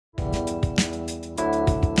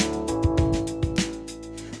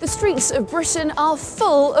streets of Britain are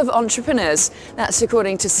full of entrepreneurs. That's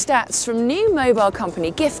according to stats from new mobile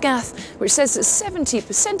company giffgaff, which says that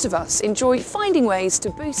 70% of us enjoy finding ways to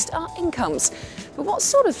boost our incomes. But what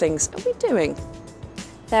sort of things are we doing?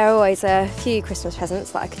 There are always a few Christmas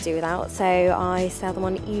presents that I could do without, so I sell them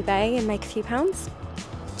on eBay and make a few pounds.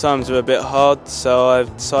 Times are a bit hard, so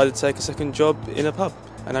I've decided to take a second job in a pub,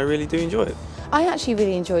 and I really do enjoy it. I actually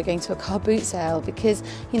really enjoy going to a car boot sale because,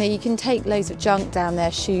 you know, you can take loads of junk down there,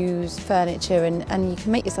 shoes, furniture, and you can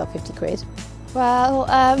make yourself 50 quid. Well,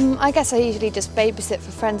 I guess I usually just babysit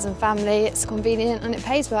for friends and family. It's convenient and it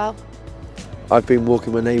pays well. I've been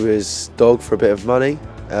walking my neighbour's dog for a bit of money.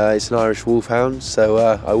 It's an Irish wolfhound, so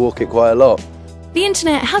I walk it quite a lot. The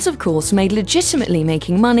internet has, of course, made legitimately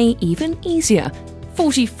making money even easier.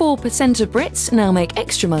 44% of Brits now make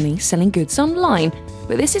extra money selling goods online.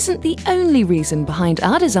 But this isn't the only reason behind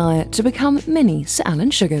our desire to become mini Sir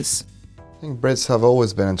Alan Sugars. I think Brits have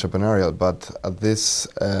always been entrepreneurial, but at this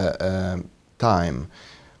time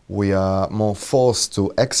we are more forced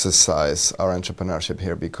to exercise our entrepreneurship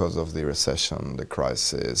here because of the recession, the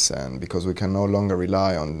crisis, and because we can no longer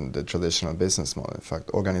rely on the traditional business model. In fact,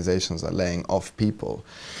 organizations are laying off people.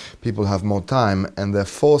 People have more time and they're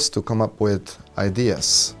forced to come up with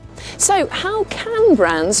ideas. So how can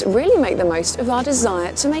brands really make the most of our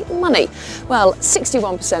desire to make money? Well,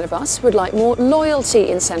 61% of us would like more loyalty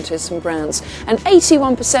incentives from brands, and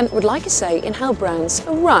 81% would like a say in how brands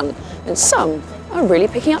are run, and some are really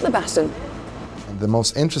picking up the baton. The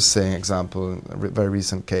most interesting example, a very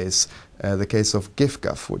recent case, the case of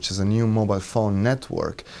giffgaff, which is a new mobile phone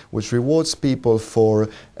network which rewards people for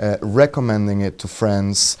recommending it to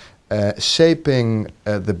friends, shaping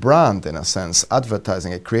the brand in a sense,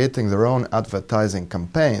 advertising it, creating their own advertising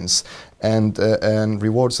campaigns, and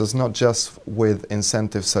rewards us not just with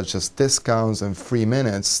incentives such as discounts and free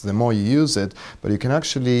minutes the more you use it, but you can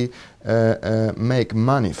actually make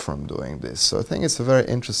money from doing this. So I think it's a very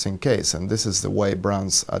interesting case, and this is the way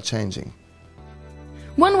brands are changing.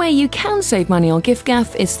 One way you can save money on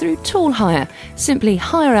giffgaff is through tool hire. Simply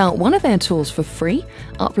hire out one of their tools for free,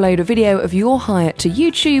 upload a video of your hire to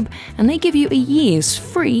YouTube, and they give you a year's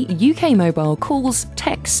free UK mobile calls,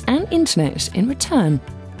 texts and internet in return.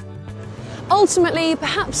 Ultimately,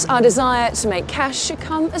 perhaps our desire to make cash should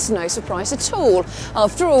come as no surprise at all.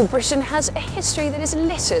 After all, Britain has a history that is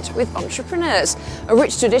littered with entrepreneurs. A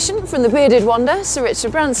rich tradition from the bearded wonder, Sir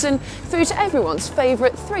Richard Branson, through to everyone's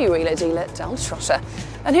favourite three-wheeler dealer, Dal Trotter.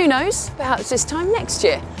 And who knows, perhaps this time next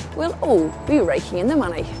year, we'll all be raking in the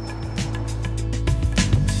money.